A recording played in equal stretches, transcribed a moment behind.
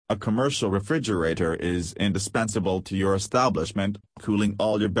A commercial refrigerator is indispensable to your establishment, cooling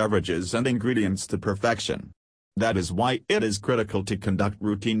all your beverages and ingredients to perfection. That is why it is critical to conduct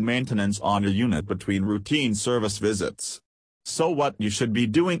routine maintenance on your unit between routine service visits. So what you should be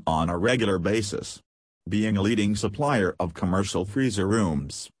doing on a regular basis. Being a leading supplier of commercial freezer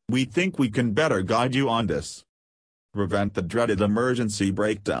rooms, we think we can better guide you on this. Prevent the dreaded emergency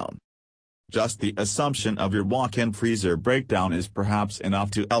breakdown. Just the assumption of your walk-in freezer breakdown is perhaps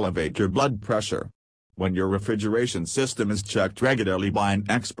enough to elevate your blood pressure. When your refrigeration system is checked regularly by an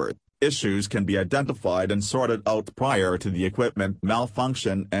expert, issues can be identified and sorted out prior to the equipment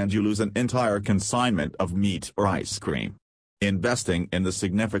malfunction and you lose an entire consignment of meat or ice cream. Investing in the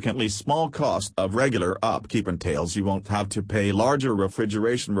significantly small cost of regular upkeep entails you won't have to pay larger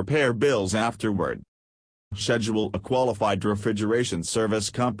refrigeration repair bills afterward. Schedule a qualified refrigeration service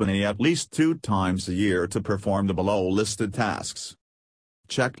company at least 2 times a year to perform the below-listed tasks.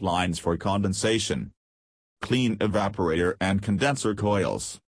 Check lines for condensation. Clean evaporator and condenser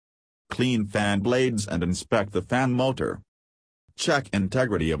coils. Clean fan blades and inspect the fan motor. Check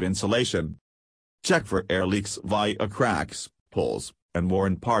integrity of insulation. Check for air leaks via cracks, holes, and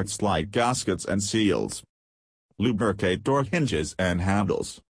worn parts like gaskets and seals. Lubricate door hinges and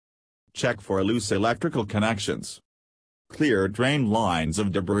handles. Check for loose electrical connections. Clear drain lines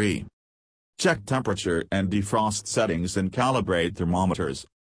of debris. Check temperature and defrost settings and calibrate thermometers.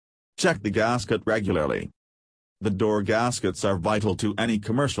 Check the gasket regularly. The door gaskets are vital to any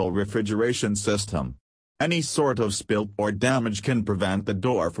commercial refrigeration system. Any sort of spill or damage can prevent the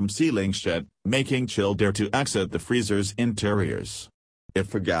door from sealing shut, making chilled air to exit the freezer's interiors.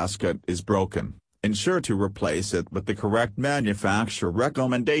 If a gasket is broken, ensure to replace it with the correct manufacturer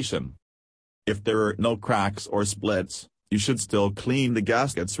recommendation. If there are no cracks or splits, you should still clean the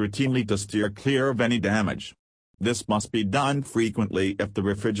gaskets routinely to steer clear of any damage. This must be done frequently if the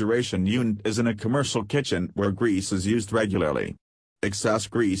refrigeration unit is in a commercial kitchen where grease is used regularly. Excess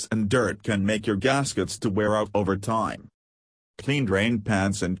grease and dirt can make your gaskets to wear out over time. Clean drain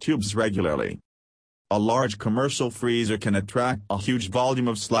pans and tubes regularly. A large commercial freezer can attract a huge volume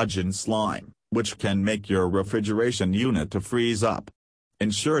of sludge and slime, which can make your refrigeration unit to freeze up.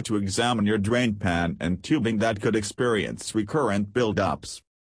 Ensure to examine your drain pan and tubing that could experience recurrent buildups.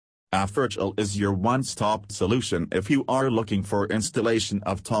 Refrigeration is your one-stop solution if you are looking for installation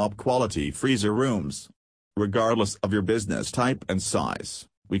of top-quality freezer rooms. Regardless of your business type and size,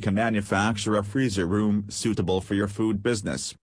 we can manufacture a freezer room suitable for your food business.